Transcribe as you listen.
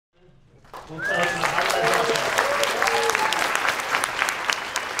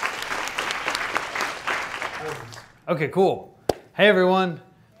Okay, cool. Hey everyone,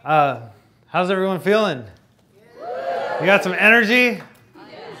 how's everyone feeling? You got some energy?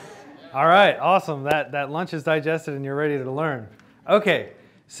 All right, awesome. That lunch is digested and you're ready to learn. Okay,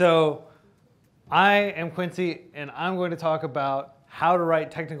 so I am Quincy and I'm going to talk about how to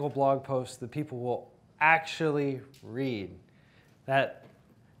write technical blog posts that people will actually read. That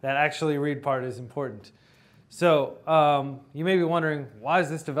actually read part is important. So you may be wondering, why is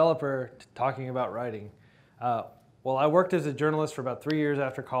this developer talking about writing? Well, I worked as a journalist for about 3 years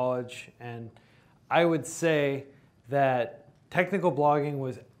after college, and I would say that technical blogging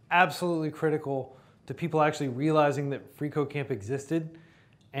was absolutely critical to people actually realizing that freeCodeCamp existed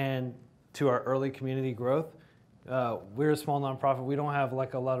and to our early community growth. We're a small nonprofit. We don't have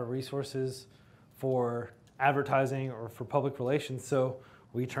like a lot of resources for advertising or for public relations, so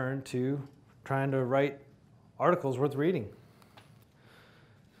we turned to trying to write articles worth reading.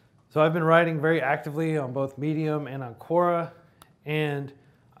 So I've been writing very actively on both Medium and on Quora, and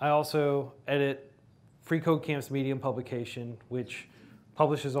I also edit freeCodeCamp's Medium publication, which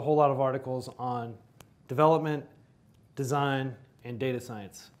publishes a whole lot of articles on development, design, and data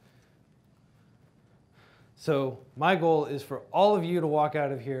science. So my goal is for all of you to walk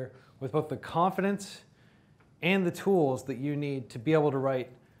out of here with both the confidence and the tools that you need to be able to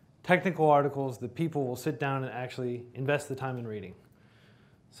write technical articles that people will sit down and actually invest the time in reading.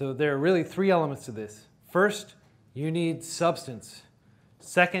 So there are really 3 elements to this. First, you need substance.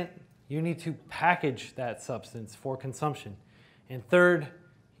 Second, you need to package that substance for consumption. And third,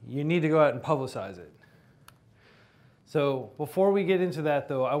 you need to go out and publicize it. So before we get into that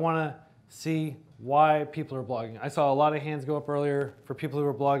though, I want to see why people are blogging. I saw a lot of hands go up earlier for people who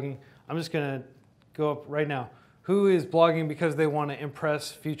are blogging. I'm just going to go up right now. Who is blogging because they want to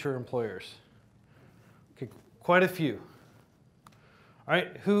impress future employers? Okay, quite a few. All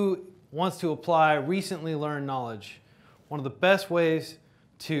right, who wants to apply recently learned knowledge? One of the best ways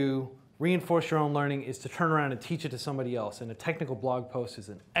to reinforce your own learning is to turn around and teach it to somebody else, and a technical blog post is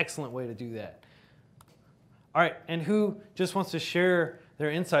an excellent way to do that. All right, and who just wants to share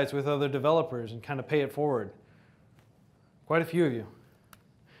their insights with other developers and kind of pay it forward? Quite a few of you.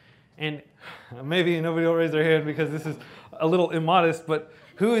 And maybe nobody will raise their hand because this is a little immodest, but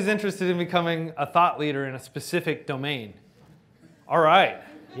who is interested in becoming a thought leader in a specific domain? All right,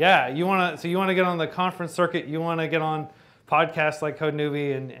 yeah, you want to get on the conference circuit, you want to get on podcasts like Code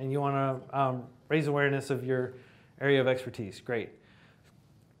Newbie, and you want to raise awareness of your area of expertise. Great.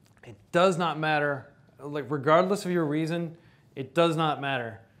 It does not matter, like regardless of your reason, it does not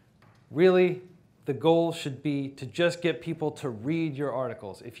matter. Really, the goal should be to just get people to read your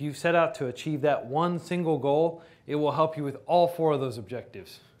articles. If you set out to achieve that one single goal, it will help you with all 4 of those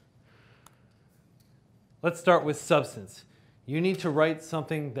objectives. Let's start with substance. You need to write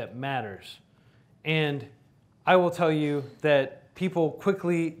something that matters. And I will tell you that people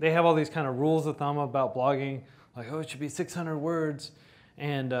quickly, they have all these kind of rules of thumb about blogging, like, oh, it should be 600 words,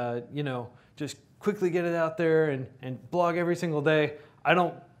 and you know, just quickly get it out there and blog every single day. I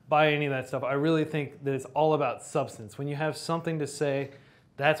don't buy any of that stuff. I really think that it's all about substance. When you have something to say,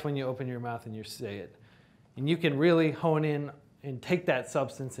 that's when you open your mouth and you say it. And you can really hone in and take that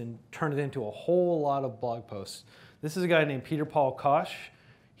substance and turn it into a whole lot of blog posts. This is a guy named Peter Paul Kosh.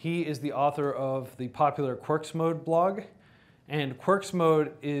 He is the author of the popular Quirks Mode blog. And Quirks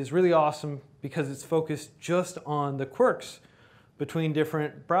Mode is really awesome because it's focused just on the quirks between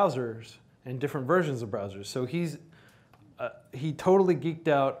different browsers and different versions of browsers. So he totally geeked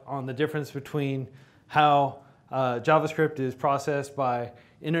out on the difference between how JavaScript is processed by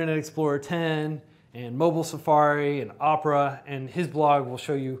Internet Explorer 10 and Mobile Safari and Opera, and his blog will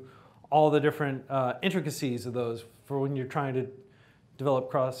show you all the different intricacies of those for when you're trying to develop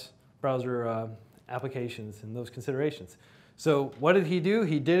cross-browser applications and those considerations. So what did he do?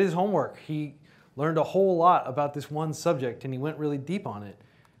 He did his homework. He learned a whole lot about this one subject, and he went really deep on it.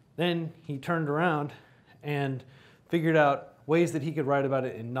 Then he turned around and figured out ways that he could write about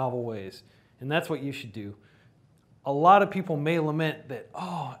it in novel ways. And that's what you should do. A lot of people may lament that,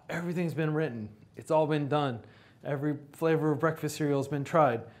 oh, everything's been written. It's all been done. Every flavor of breakfast cereal has been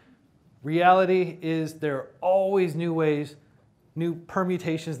tried. Reality is there are always new ways, new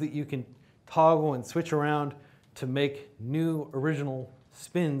permutations that you can toggle and switch around to make new original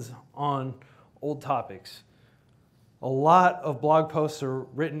spins on old topics. A lot of blog posts are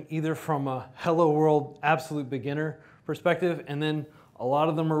written either from a hello world absolute beginner perspective, and then a lot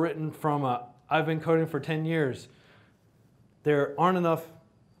of them are written from a I've been coding for 10 years. There aren't enough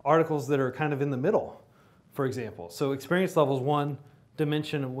articles that are kind of in the middle, for example. So experience level is one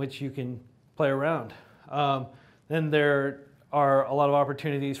dimension in which you can play around. Then there are a lot of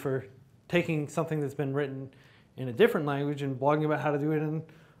opportunities for taking something that's been written in a different language and blogging about how to do it in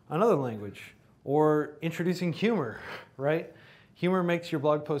another language, or introducing humor, right? Humor makes your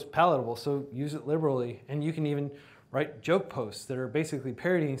blog post palatable, so use it liberally. And you can even write joke posts that are basically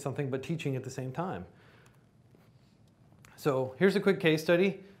parodying something but teaching at the same time. So here's a quick case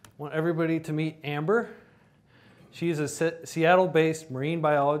study. I want everybody to meet Amber. She is a Seattle-based marine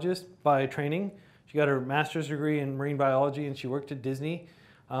biologist by training. She got her master's degree in marine biology, and she worked at Disney,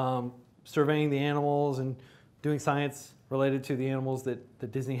 surveying the animals and doing science related to the animals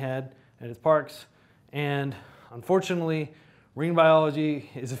that Disney had at its parks. And unfortunately, marine biology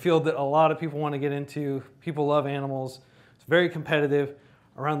is a field that a lot of people want to get into. People love animals. It's very competitive.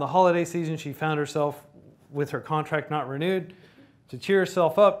 Around the holiday season, she found herself with her contract not renewed. To cheer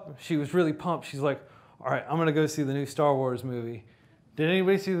herself up, she was really pumped. She's like, all right, I'm going to go see the new Star Wars movie. Did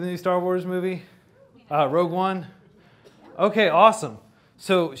anybody see the new Star Wars movie? Rogue One? Okay, awesome.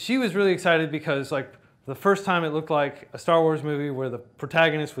 So she was really excited because like the first time it looked like a Star Wars movie where the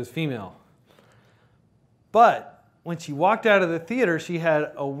protagonist was female. But when she walked out of the theater, she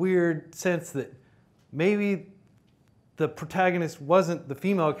had a weird sense that maybe the protagonist wasn't the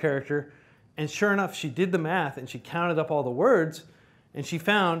female character. And sure enough, she did the math and she counted up all the words, and she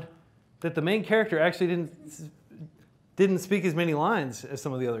found that the main character actually didn't speak as many lines as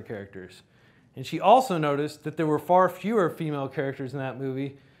some of the other characters. And she also noticed that there were far fewer female characters in that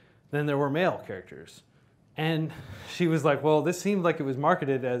movie than there were male characters. And she was like, well, this seemed like it was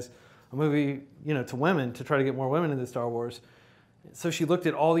marketed as a movie, you know, to women, to try to get more women into Star Wars. So she looked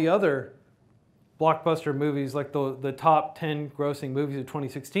at all the other blockbuster movies, like the top 10 grossing movies of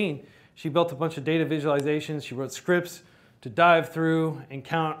 2016. She built a bunch of data visualizations. She wrote scripts to dive through and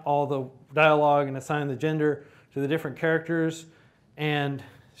count all the dialogue and assign the gender to the different characters. And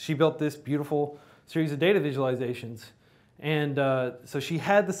she built this beautiful series of data visualizations. And so she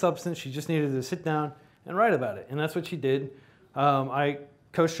had the substance. She just needed to sit down and write about it. And that's what she did. I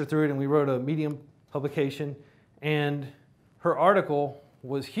coached her through it, and we wrote a Medium publication. And her article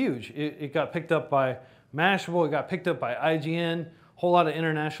was huge. It got picked up by Mashable. It got picked up by IGN, a whole lot of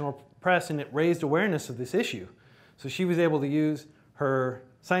international press, and it raised awareness of this issue. So she was able to use her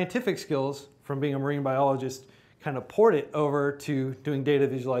scientific skills from being a marine biologist, kind of port it over to doing data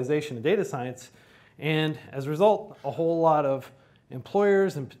visualization and data science. And as a result, a whole lot of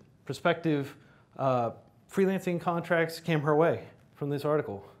employers and prospective freelancing contracts came her way from this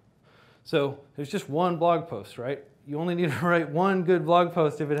article. So there's just one blog post, right? You only need to write one good blog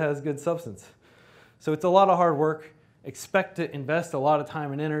post if it has good substance. So it's a lot of hard work. Expect to invest a lot of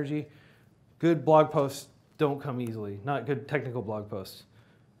time and energy. Good blog posts don't come easily, not good technical blog posts.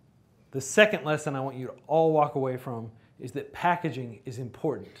 The second lesson I want you to all walk away from is that packaging is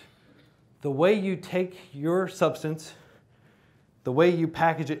important. The way you take your substance, the way you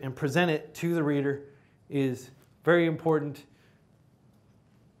package it and present it to the reader is very important.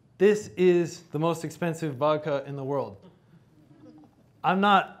 This is the most expensive vodka in the world. I'm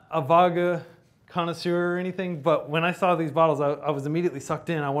not a vodka connoisseur or anything, but when I saw these bottles, I was immediately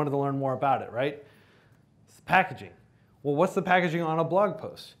sucked in. I wanted to learn more about it, right? It's packaging. Well, what's the packaging on a blog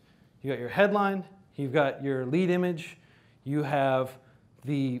post? You got your headline, you've got your lead image, you have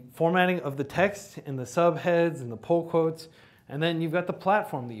the formatting of the text and the subheads and the pull quotes, and then you've got the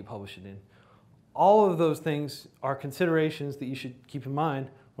platform that you publish it in. All of those things are considerations that you should keep in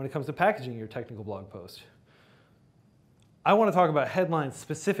mind when it comes to packaging your technical blog post. I want to talk about headlines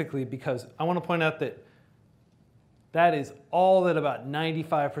specifically because I want to point out that that is all that about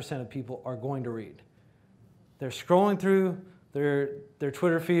 95% of people are going to read. They're scrolling through their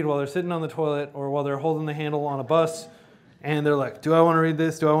Twitter feed while they're sitting on the toilet or while they're holding the handle on a bus, and they're like, do I want to read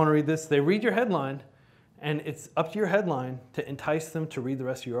this? Do I want to read this? They read your headline, and it's up to your headline to entice them to read the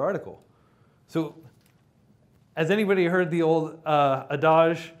rest of your article. So has anybody heard the old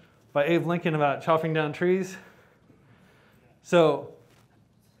adage by Abe Lincoln about chopping down trees? So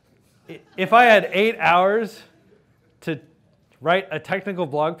if I had 8 hours to write a technical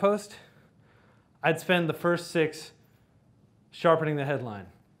blog post, I'd spend the first 6 sharpening the headline.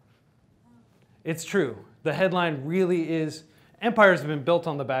 It's true. The headline really is, empires have been built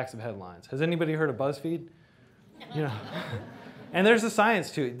on the backs of headlines. Has anybody heard of BuzzFeed? You know, and there's a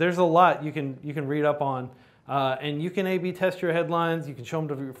science to it. There's a lot you can read up on, and you can A/B test your headlines. You can show them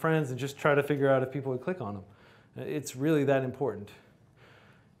to your friends and just try to figure out if people would click on them. It's really that important.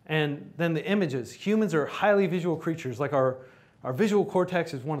 And then the images. Humans are highly visual creatures. Like our visual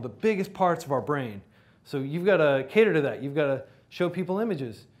cortex is one of the biggest parts of our brain. So you've got to cater to that. You've got to show people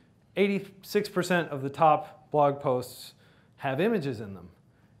images. 86% of the top blog posts have images in them.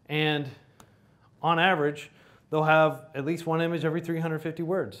 And on average, they'll have at least one image every 350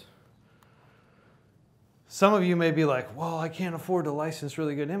 words. Some of you may be like, well, I can't afford to license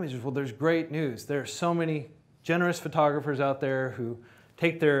really good images. Well, there's great news. There are so many generous photographers out there who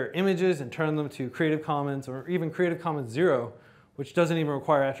take their images and turn them to Creative Commons or even Creative Commons 0, which doesn't even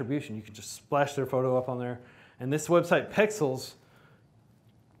require attribution. You can just splash their photo up on there. And this website, Pexels,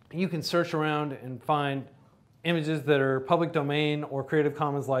 you can search around and find images that are public domain or Creative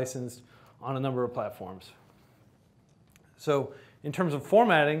Commons licensed on a number of platforms. So in terms of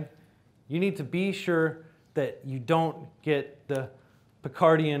formatting, you need to be sure that you don't get the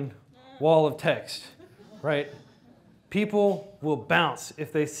Picardian wall of text, right? People will bounce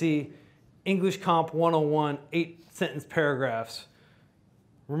if they see English Comp 101 8-sentence paragraphs.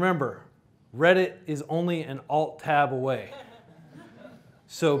 Remember, Reddit is only an alt tab away.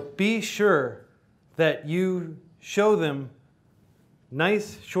 So be sure that you show them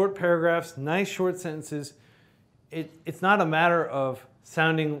nice short paragraphs, nice short sentences. It's not a matter of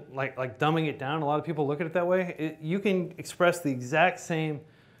sounding like dumbing it down. A lot of people look at it that way. You can express the exact same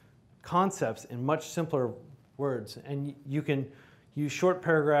concepts in much simpler words. And you can use short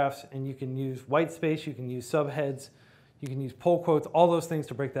paragraphs, and you can use white space, you can use subheads, you can use pull quotes, all those things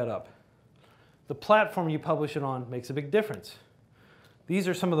to break that up. The platform you publish it on makes a big difference. These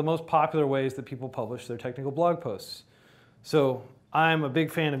are some of the most popular ways that people publish their technical blog posts. So I'm a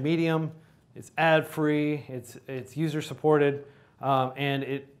big fan of Medium. It's ad-free, it's user-supported, and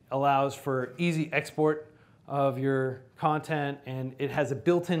it allows for easy export of your content, and it has a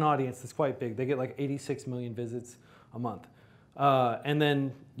built-in audience that's quite big. They get like 86 million visits a month. And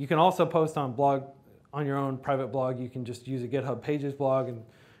then you can also post on your own private blog. You can just use a GitHub Pages blog and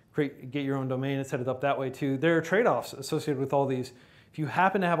get your own domain and set it up that way too. There are trade-offs associated with all these. If you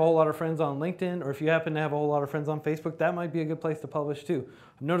happen to have a whole lot of friends on LinkedIn, or if you happen to have a whole lot of friends on Facebook, that might be a good place to publish too.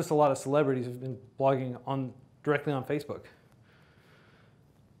 I've noticed a lot of celebrities have been blogging directly on Facebook.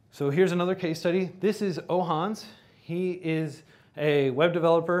 So here's another case study. This is Ohans. He is a web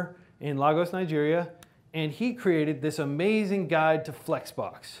developer in Lagos, Nigeria, and he created this amazing guide to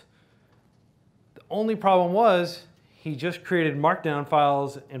Flexbox. The only problem was he just created markdown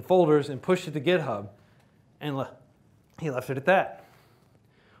files and folders and pushed it to GitHub, and he left it at that.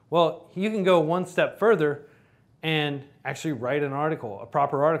 Well, you can go one step further and actually write an article, a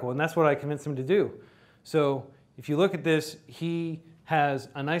proper article, and that's what I convinced him to do. So if you look at this, he has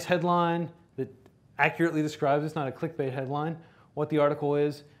a nice headline that accurately describes, it's not a clickbait headline, what the article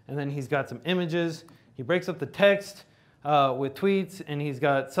is, and then he's got some images. He breaks up the text with tweets, and he's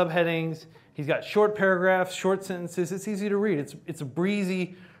got subheadings. He's got short paragraphs, short sentences. It's easy to read. It's a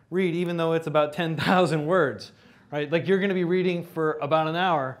breezy read, even though it's about 10,000 words. Right? Like you're going to be reading for about an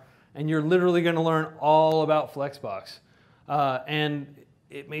hour, and you're literally going to learn all about Flexbox. And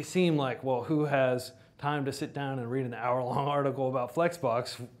it may seem like, well, who has time to sit down and read an hour-long article about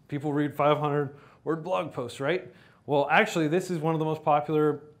Flexbox? People read 500-word blog posts, right? Well, actually, this is one of the most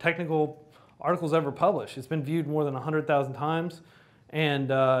popular technical articles ever published. It's been viewed more than 100,000 times.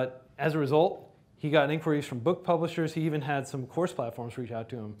 And as a result, he got inquiries from book publishers. He even had some course platforms reach out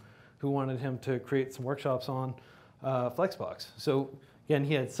to him who wanted him to create some workshops on Flexbox. So again,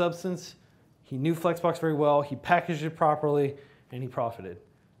 he had substance, he knew Flexbox very well, he packaged it properly, and he profited.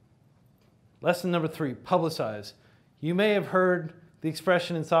 Lesson number 3, publicize. You may have heard the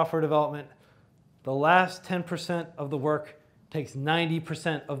expression in software development, the last 10% of the work takes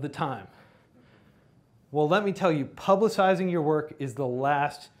 90% of the time. Well, let me tell you, publicizing your work is the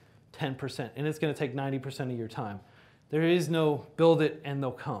last 10%, and it's going to take 90% of your time. There is no build it and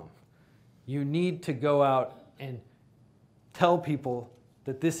they'll come. You need to go out and tell people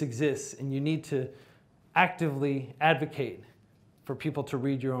that this exists, and you need to actively advocate for people to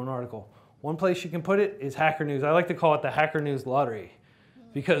read your own article. One place you can put it is Hacker News. I like to call it the Hacker News lottery,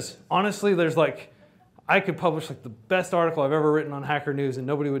 because honestly, I could publish the best article I've ever written on Hacker News and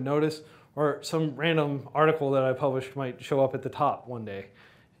nobody would notice, or some random article that I published might show up at the top one day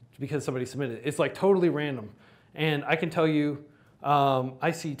because somebody submitted it. It's totally random. And I can tell you,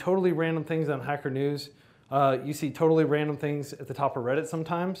 I see totally random things on Hacker News. You see totally random things at the top of Reddit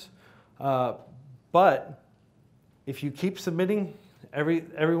sometimes. But if you keep submitting, every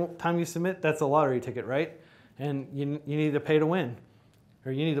time you submit, that's a lottery ticket, right? And you need to pay to win,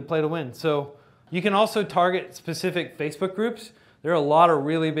 or you need to play to win. So you can also target specific Facebook groups. There are a lot of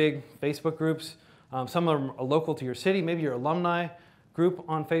really big Facebook groups. Some of them are local to your city, maybe your alumni group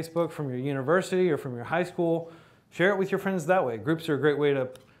on Facebook from your university or from your high school. Share it with your friends that way. Groups are a great way to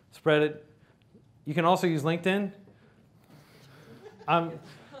spread it. You can also use LinkedIn.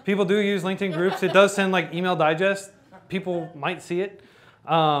 People do use LinkedIn groups. It does send email digest. People might see it.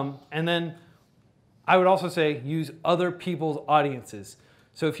 And then I would also say use other people's audiences.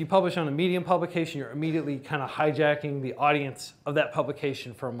 So if you publish on a Medium publication, you're immediately kind of hijacking the audience of that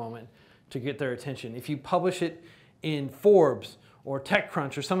publication for a moment to get their attention. If you publish it in Forbes or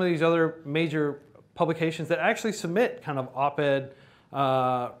TechCrunch or some of these other major publications that actually submit kind of op-ed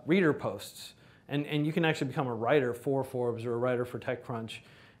reader posts, and you can actually become a writer for Forbes or a writer for TechCrunch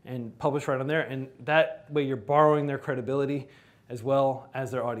and publish right on there, and that way you're borrowing their credibility as well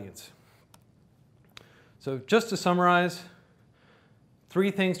as their audience. So just to summarize,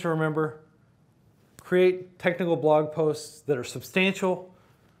 3 things to remember: create technical blog posts that are substantial,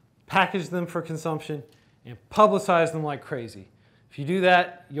 package them for consumption, and publicize them like crazy. If you do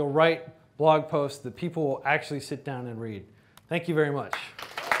that, you'll write blog posts that people will actually sit down and read. Thank you very much.